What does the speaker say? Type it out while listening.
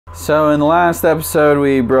So in the last episode,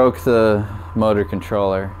 we broke the motor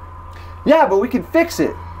controller. Yeah, but we can fix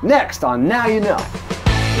it. Next on Now You Know.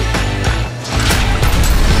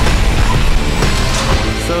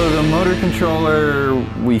 So the motor controller,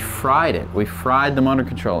 we fried it. We fried the motor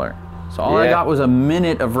controller. So all I got was a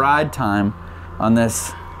minute of ride time on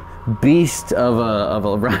this beast of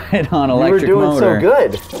a ride on electric motor. You were doing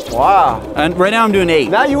motor. so good. Wow. And right now I'm doing 8.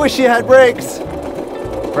 Now you wish you had brakes,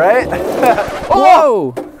 right?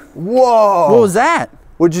 Whoa! Whoa! What was that?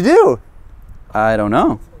 What'd you do? I don't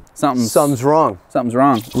know. Something's wrong. Something's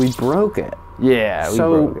wrong. We broke it. Yeah, we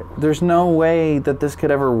broke it. There's no way that this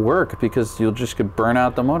could ever work because you'll just could burn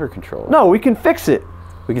out the motor controller. No, we can fix it.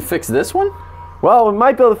 We can fix this one? Well, we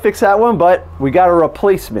might be able to fix that one, but we got a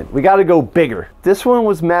replacement. We got to go bigger. This one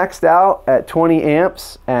was maxed out at 20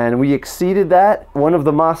 amps, and we exceeded that. One of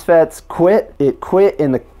the MOSFETs quit. It quit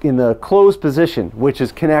in the closed position, which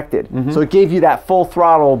is connected. So it gave you that full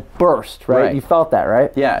throttle burst, right? You felt that,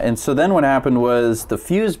 right? Yeah, and so then what happened was the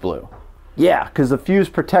fuse blew. Yeah, because the fuse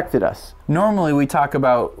protected us. Normally we talk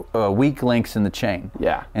about weak links in the chain.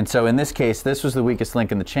 Yeah. And so in this case, this was the weakest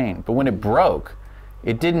link in the chain. But when it broke,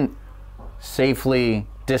 it didn't safely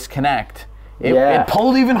disconnect. It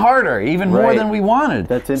pulled even harder, even more than we wanted.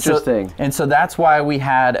 That's interesting. So that's why we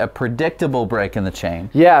had a predictable break in the chain.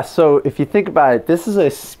 Yeah, so if you think about it, this is a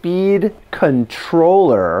speed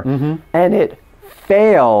controller, and it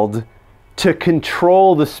failed to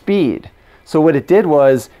control the speed. So what it did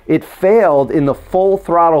was, it failed in the full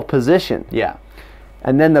throttle position. Yeah.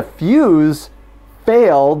 And then the fuse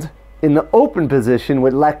failed in the open position,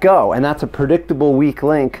 would let go, and that's a predictable weak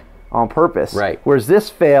link on purpose. Right. Whereas this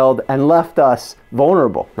failed and left us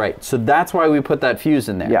vulnerable. Right. So that's why we put that fuse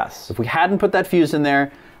in there. Yes. If we hadn't put that fuse in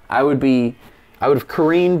there, I would have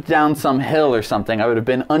careened down some hill or something. I would have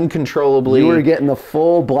been uncontrollably. You were getting the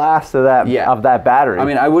full blast of that of that battery. I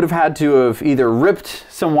mean, I would have had to have either ripped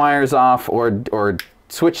some wires off or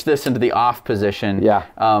switched this into the off position. Yeah.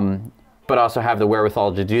 But also have the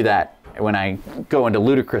wherewithal to do that when I go into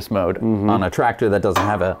ludicrous mode on a tractor that doesn't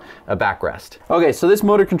have a backrest. Okay, so this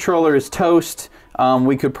motor controller is toast.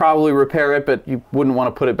 We could probably repair it, but you wouldn't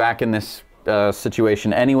want to put it back in this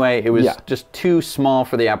situation anyway. It was just too small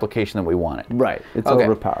for the application that we wanted. Right, it's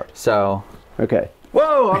overpowered. So. Okay.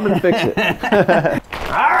 Whoa, I'm gonna fix it.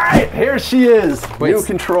 All right, here she is, new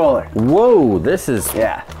controller. Whoa, this is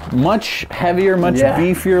much heavier, much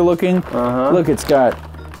beefier looking. Look,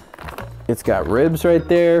 it's got ribs right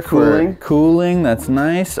there for cooling. That's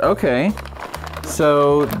nice. Okay.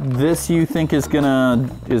 So this you think is gonna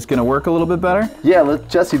work a little bit better? Yeah,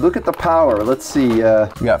 Jesse, look at the power. Let's see. We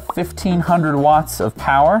got 1,500 watts of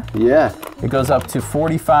power. Yeah. It goes up to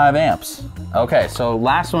 45 amps. Okay, so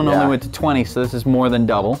last one only went to 20, so this is more than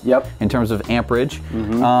double. Yep. In terms of amperage,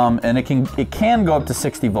 and it can go up to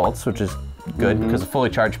 60 volts, which is good because a fully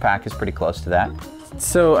charged pack is pretty close to that.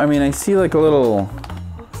 So I mean, I see like a little.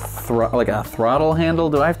 Like a throttle handle.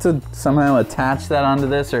 Do I have to somehow attach that onto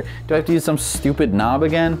this, or do I have to use some stupid knob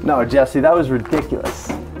again? No, Jesse, that was ridiculous.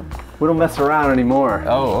 We don't mess around anymore.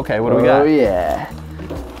 Oh, okay. What do we got? Oh yeah,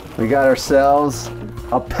 we got ourselves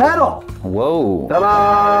a pedal. Whoa!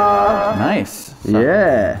 Ta-da! Nice.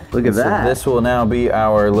 Yeah, look at that. So this will now be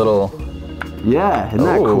our little. Yeah, isn't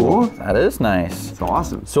that cool? That is nice. It's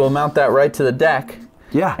awesome. So we'll mount that right to the deck.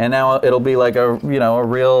 Yeah. And now it'll be like a a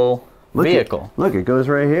real. Vehicle. Look, it goes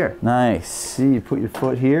right here. Nice. See, you put your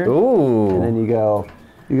foot here. Ooh. And then you go.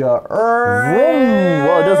 Vroom.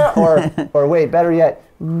 Well, it doesn't. Or wait, better yet.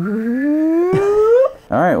 All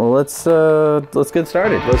right. Well, let's get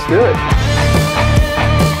started. Let's do it.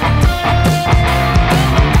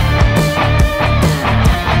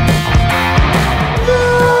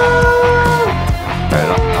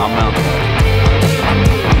 I'll mount it.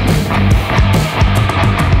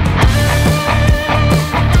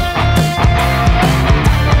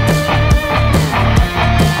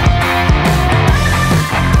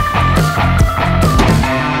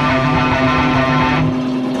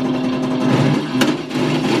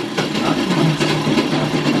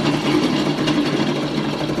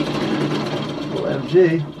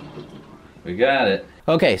 We got it.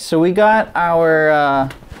 Okay, so we got our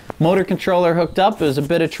motor controller hooked up. It was a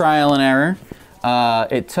bit of trial and error.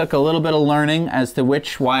 It took a little bit of learning as to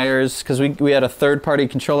which wires, because we had a third-party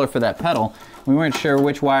controller for that pedal. We weren't sure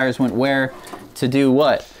which wires went where to do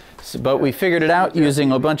what. So, but we figured it out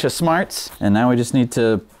using a bunch of smarts, and now we just need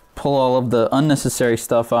to pull all of the unnecessary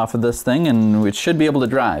stuff off of this thing, and it should be able to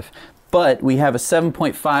drive. But we have a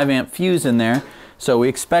 7.5 amp fuse in there, so we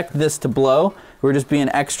expect this to blow. We're just being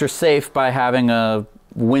extra safe by having a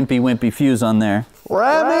wimpy fuse on there.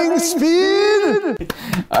 Ramming speed!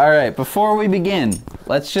 All right, before we begin,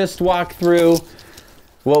 let's just walk through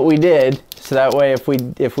what we did, so that way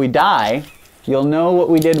if we die, you'll know what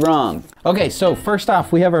we did wrong. Okay, so first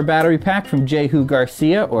off, we have our battery pack from Jehu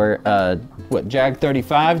Garcia, or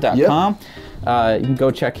jag35.com. You can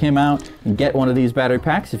go check him out and get one of these battery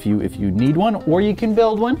packs if you need one, or you can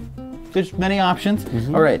build one. There's many options.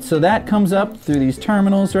 All right, so that comes up through these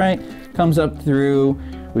terminals, right? Comes up through,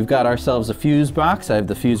 we've got ourselves a fuse box. I have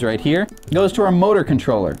the fuse right here. It goes to our motor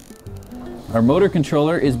controller. Our motor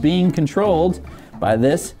controller is being controlled by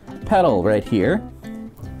this pedal right here.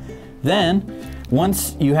 Then,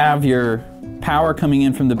 once you have your power coming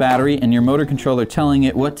in from the battery and your motor controller telling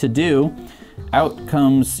it what to do, out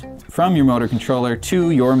comes from your motor controller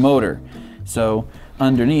to your motor. So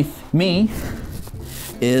underneath me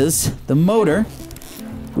is the motor,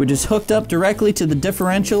 which is hooked up directly to the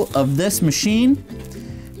differential of this machine,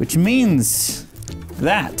 which means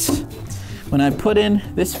that when I put in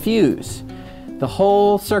this fuse, the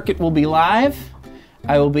whole circuit will be live.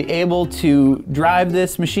 I will be able to drive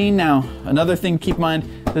this machine. Now, another thing to keep in mind,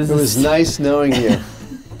 it was nice knowing you.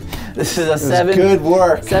 This is a good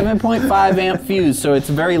work. 7.5 amp fuse, so it's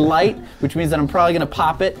very light, which means that I'm probably gonna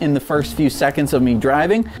pop it in the first few seconds of me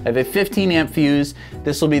driving. I have a 15 amp fuse.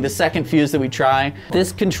 This will be the second fuse that we try.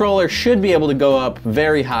 This controller should be able to go up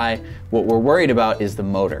very high. What we're worried about is the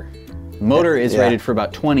motor. The motor is rated for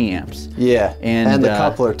about 20 amps. Yeah, and the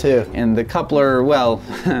coupler too. And the coupler, well,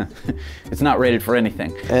 it's not rated for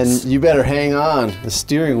anything. And you better hang on. The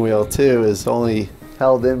steering wheel too is only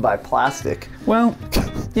held in by plastic. Well,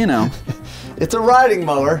 you know. It's a riding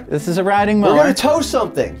mower. This is a riding mower. We're gonna tow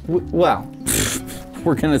something. Well,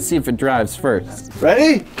 we're gonna see if it drives first.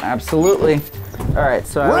 Ready? Absolutely. All right,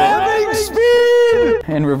 so ramming speed!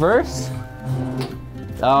 In reverse.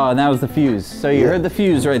 Oh, and that was the fuse. So you heard the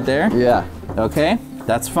fuse right there? Yeah. Okay,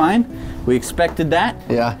 that's fine. We expected that.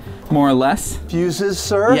 Yeah. More or less. Fuses,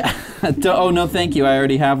 sir? Yeah. Oh, no, thank you. I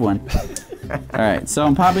already have one. All right, so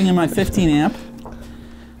I'm popping in my 15 amp.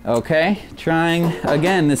 Okay, trying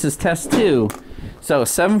again. This is test 2. So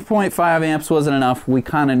 7.5 amps wasn't enough. We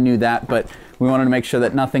kind of knew that, but we wanted to make sure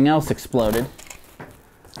that nothing else exploded.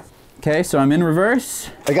 Okay, so I'm in reverse.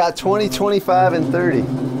 I got 20, 25, and 30.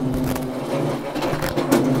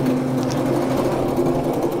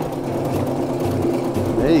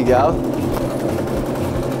 There you go.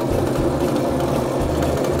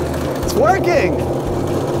 It's working!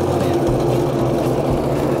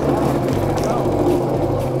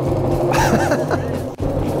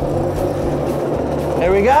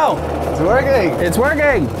 There we go. It's working. It's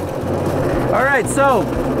working. All right, so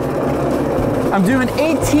I'm doing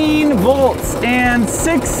 18 volts and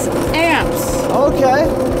 6 amps. Okay,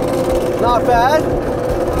 not bad.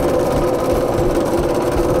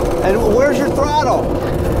 And where's your throttle?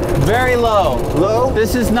 Very low. Low?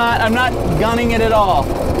 This is not, I'm not gunning it at all.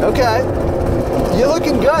 Okay. You're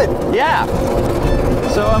looking good. Yeah.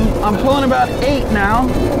 So I'm pulling about 8 now.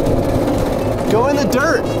 Go in the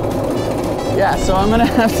dirt. Yeah, so I'm gonna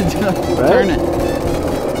have to turn it.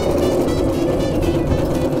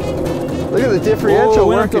 Look at the differential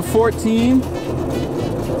went working. up to 14.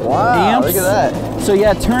 Wow, amps. look at that. So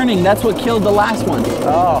yeah, turning, that's what killed the last one.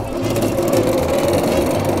 Oh.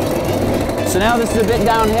 So now this is a bit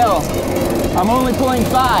downhill. I'm only pulling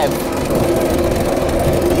 5.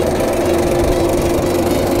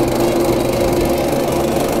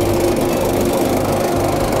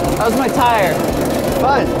 How's my tire?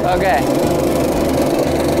 Fine. Okay.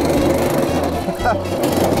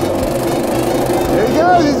 There he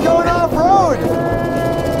goes, he's going off-road.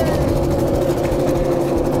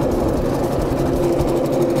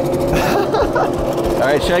 All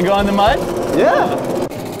right, should I go in the mud? Yeah.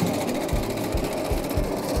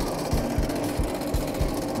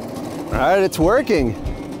 All right, it's working.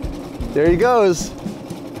 There he goes.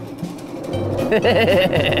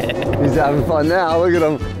 He's having fun now. Look at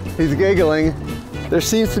him. He's giggling. There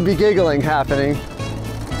seems to be giggling happening.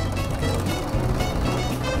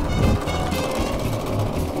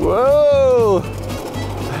 Whoa!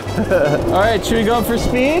 All right, should we go for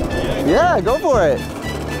speed? Yeah, go for it.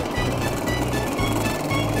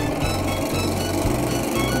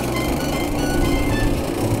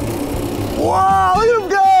 Wow, look at him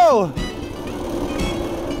go!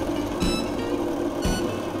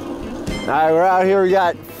 All right, we're out here. We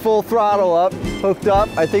got full throttle up, hooked up.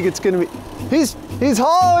 I think it's gonna be. He's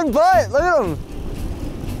hauling butt. Look at him.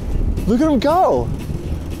 Look at him go.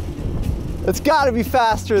 It's got to be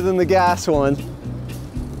faster than the gas one.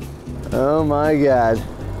 Oh my God.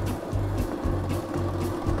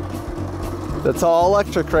 That's all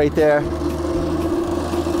electric right there.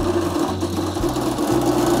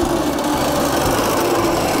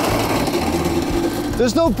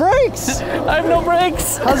 There's no brakes. I have no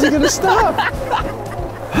brakes. How's he gonna stop?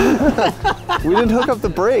 We didn't hook up the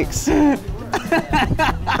brakes.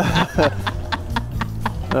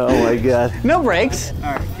 Oh my God. No brakes.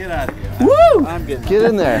 All right, get out of here. Woo! I'm getting Get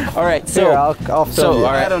in there. All right, so Here, I'll film you.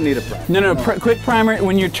 all right. I don't need a primer. No, quick primer.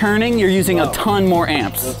 When you're turning, you're using a ton more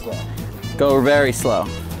amps. Go very slow.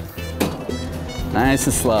 Nice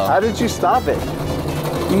and slow. How did you stop it?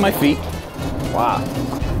 With my feet. Wow.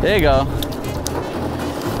 There you go.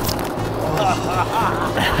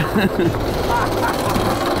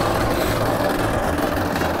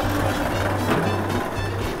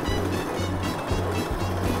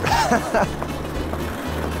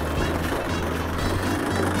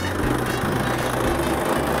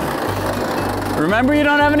 Remember, you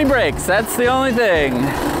don't have any brakes. That's the only thing.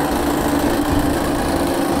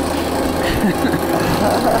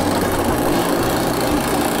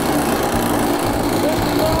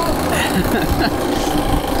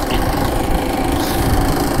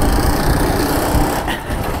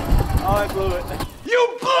 Oh, I blew it.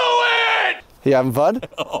 You having fun?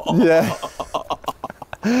 Yeah.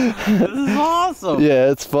 This is awesome.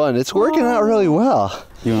 Yeah, it's fun. It's working out really well.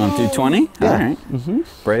 You want to do 20? Yeah. All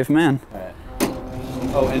right. Brave man.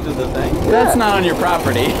 Oh, into the thing? That's not on your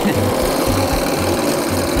property.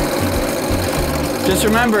 Just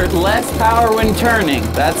remember, less power when turning.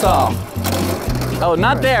 That's all. Oh,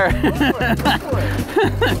 not there.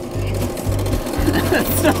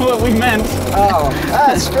 That's not what we meant. Oh,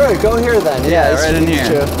 that's good. Go here then. Yeah, it's right in me here.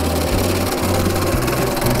 too.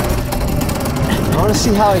 I want to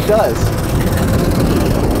see how it does.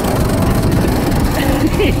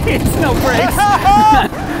 It's no brakes.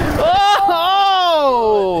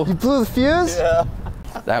 Oh! You blew the fuse? Yeah.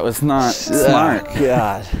 That was not smart.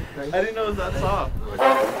 God. I didn't know it was that soft.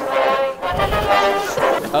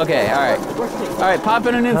 Okay, all right. All right, pop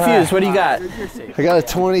in a new fuse. What do you got? I got a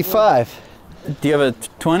 25. Do you have a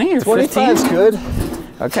 20 or 15? 25's good.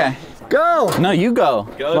 Okay. Go! No, you go.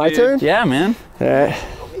 Go, My dude. turn? Yeah, man. All right.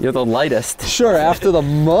 You're the lightest. Sure, after the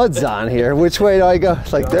mud's on here. Which way do I go?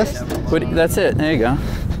 Like this? That's it. There you go.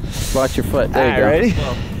 Watch your foot. There you go. Ready?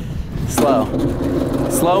 Slow.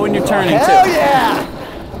 Slow when you're turning, Hell too. yeah!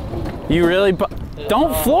 You really...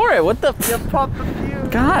 Don't floor it. What the...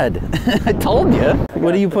 God. I told you.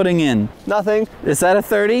 What are you putting in? Nothing. Is that a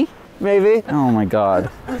 30? Maybe. Oh, my God.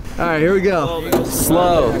 All right, here we go.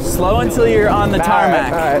 Slow. Slow until you're on the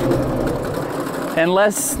tarmac. All right. And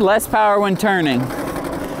less power when turning.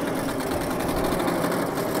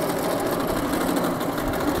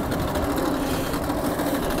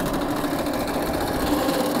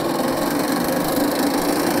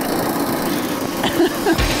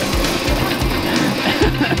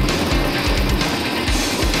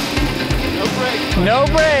 No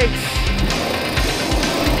brakes.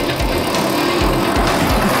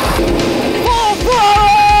 Full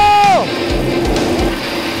throttle!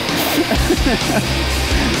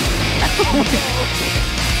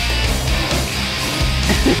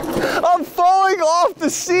 I'm falling off the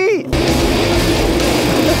seat.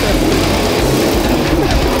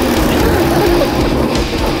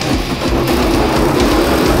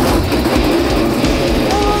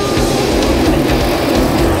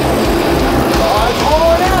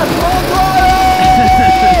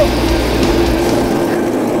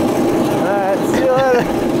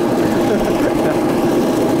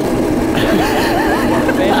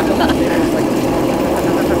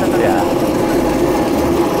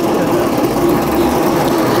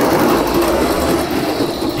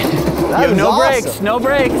 You have no awesome. brakes. No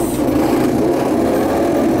brakes.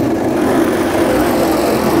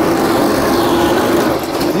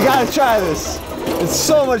 You gotta try this. It's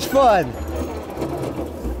so much fun.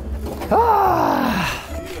 Ah,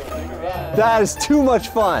 that is too much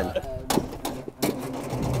fun.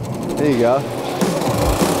 There you go.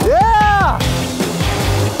 Yeah!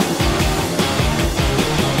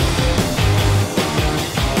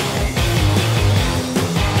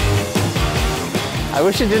 I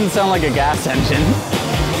wish it didn't sound like a gas engine.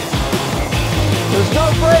 There's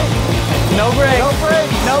no brakes. No brakes. No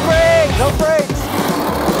brakes. No brakes. No brakes.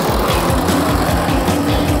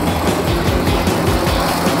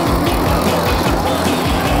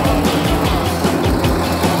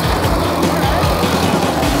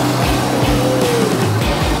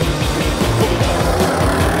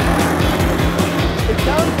 It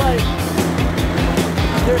sounds like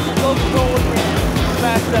there's supposed to go in here,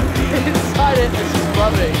 smash them inside it, it's just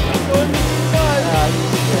rubbing.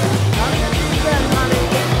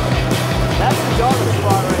 That's the darkest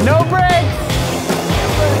spot right No brakes.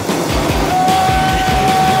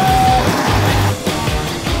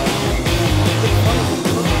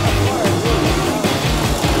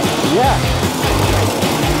 Yeah.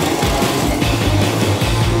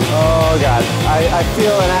 Oh God, I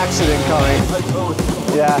feel an accident coming.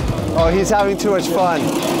 Yeah. Oh, he's having too much fun.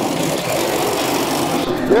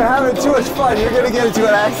 You're having too much fun. You're gonna get into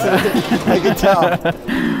an accident. I can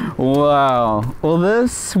tell. Wow. Well,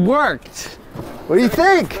 this worked. What do you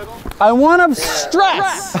think? I want to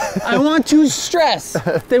stress. I want to stress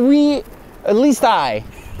that we, at least I,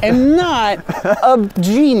 am not a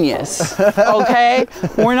genius, okay?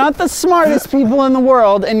 We're not the smartest people in the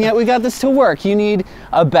world, and yet we got this to work. You need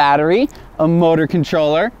a battery, a motor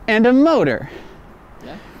controller, and a motor.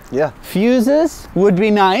 Yeah. Fuses would be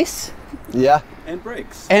nice. Yeah. And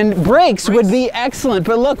brakes. And brakes would be excellent,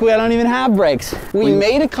 but look, we don't even have brakes. We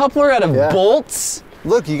made a coupler out of bolts.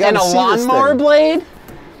 Look, you got and a lawnmower blade.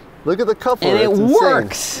 Look at the coupler. And it insane.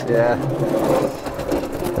 works. Yeah.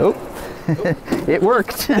 Oh, it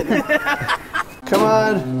worked. Come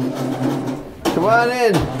on. Come on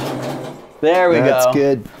in. There we go. That's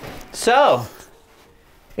good. So,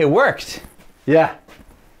 it worked. Yeah.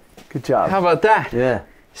 Good job. How about that? Yeah.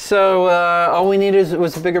 So, all we needed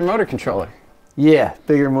was a bigger motor controller. Yeah,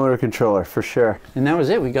 bigger motor controller for sure. And that was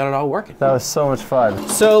it. We got it all working. That was so much fun.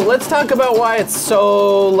 So, let's talk about why it's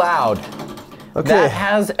so loud. Okay. That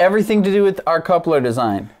has everything to do with our coupler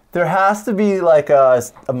design. There has to be like a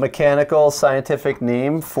mechanical scientific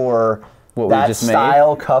name for what we that just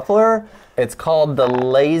style coupler. It's called the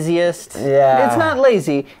laziest. Yeah. It's not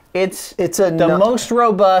lazy. It's the most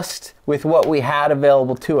robust with what we had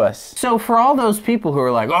available to us. So for all those people who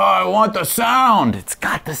are like, oh, I want the sound. It's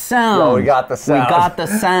got the sound. Oh, we got the sound. We got the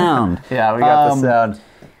sound. Yeah, we got the sound.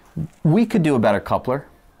 We could do a better coupler.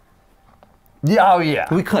 Yeah, oh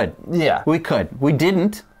yeah. We could. Yeah. We could. We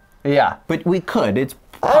didn't, Yeah. but we could. It's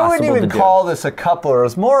possible I wouldn't even to do. call this a coupler. It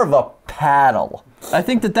was more of a paddle. I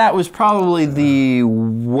think that was probably the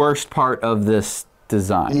worst part of this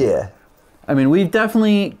design. Yeah. I mean, we've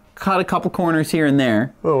definitely cut a couple corners here and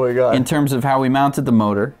there. Oh my God. In terms of how we mounted the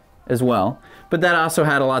motor as well. But that also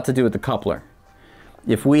had a lot to do with the coupler.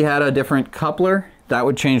 If we had a different coupler, that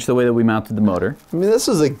would change the way that we mounted the motor. I mean, this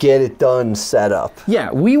was a get-it-done setup. Yeah,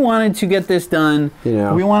 we wanted to get this done. You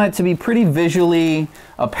know. We want it to be pretty visually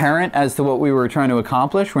apparent as to what we were trying to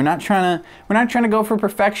accomplish. We're not trying to go for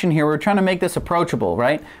perfection here. We're trying to make this approachable,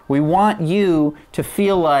 right? We want you to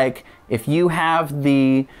feel like if you have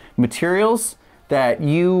the materials that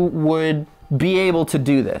you would be able to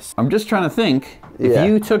do this. I'm just trying to think,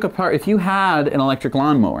 if you had an electric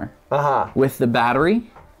lawnmower with the battery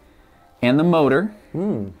and the motor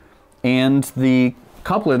and the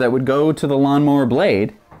coupler that would go to the lawnmower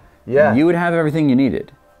blade, you would have everything you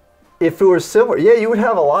needed. If it were similar, yeah, you would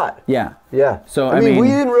have a lot. Yeah. Yeah. So I mean, we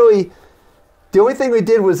didn't really. The only thing we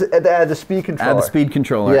did was add the speed controller. Add the speed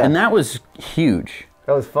controller, Yeah. and that was huge.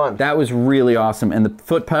 That was fun. That was really awesome, and the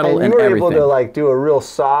foot pedal and and you were everything. able to like do a real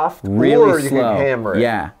soft, really or you slow. could hammer it.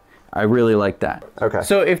 Yeah, I really like that. Okay.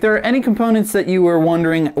 So if there are any components that you were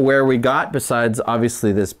wondering where we got, besides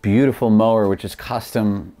obviously this beautiful mower, which is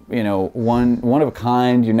custom, you know, one of a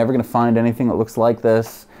kind. You're never going to find anything that looks like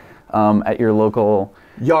this at your local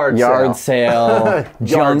yard sale,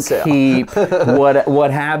 junk heap,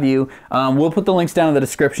 what have you. We'll put the links down in the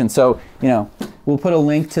description. So, you know, we'll put a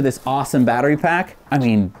link to this awesome battery pack. I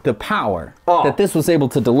mean, the power that this was able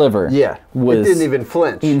to deliver was it didn't even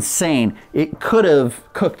flinch. Insane. It could have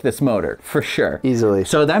cooked this motor, for sure. Easily.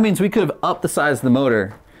 So that means we could have upped the size of the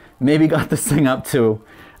motor, maybe got this thing up to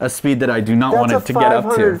a speed that I do not want it to get up to.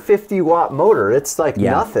 That's a 550 watt motor. It's like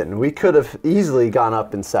nothing. We could have easily gone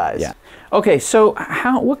up in size. Yeah. Okay, so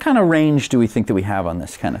what kind of range do we think that we have on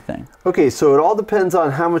this kind of thing? Okay, so it all depends on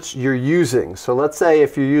how much you're using. So let's say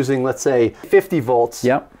if you're using, let's say 50 volts.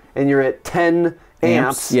 Yep. And you're at 10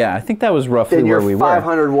 amps. Yeah, I think that was roughly then where we you're were.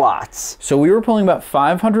 500 watts. So we were pulling about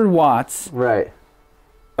 500 watts. Right.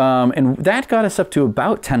 And that got us up to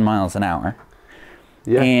about 10 miles an hour.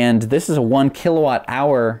 Yeah. And this is a 1 kilowatt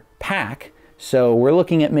hour pack, so we're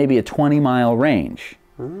looking at maybe a 20-mile range,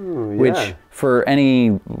 which for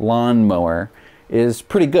any lawnmower is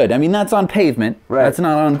pretty good. I mean, that's on pavement. Right. That's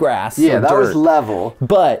not on grass. Yeah, or that dirt. was level.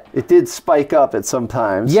 But it did spike up at some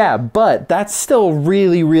times. Yeah, but that's still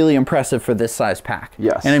really, really impressive for this size pack.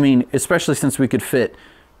 Yes. And I mean, especially since we could fit,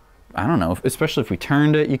 I don't know, especially if we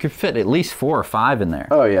turned it, you could fit at least 4 or 5 in there.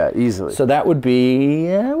 Oh yeah, easily. So that would be,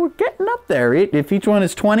 we're getting up there. If each one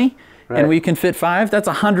is 20 and we can fit 5, that's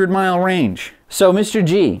a 100-mile range. So Mr.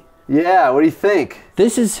 G. Yeah, what do you think?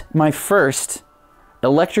 This is my first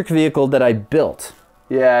electric vehicle that I built.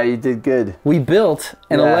 Yeah, you did good. We built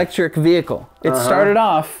an electric vehicle. It started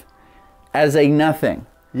off as a nothing.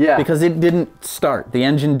 Yeah. Because it didn't start. The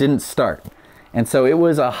engine didn't start. And so it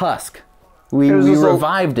was a husk. We It was just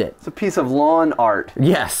revived it. It's a piece of lawn art.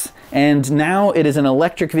 Yes, and now it is an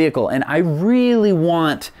electric vehicle, and I really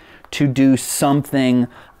want to do something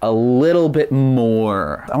a little bit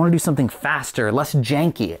more. I want to do something faster, less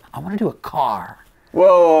janky. I want to do a car.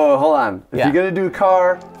 Whoa, hold on. If Yeah. you're gonna do a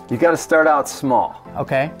car, you gotta start out small.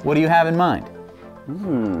 Okay, what do you have in mind?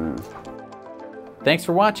 Thanks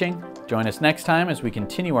for watching. Join us next time as we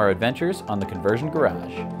continue our adventures on the Conversion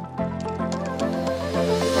Garage.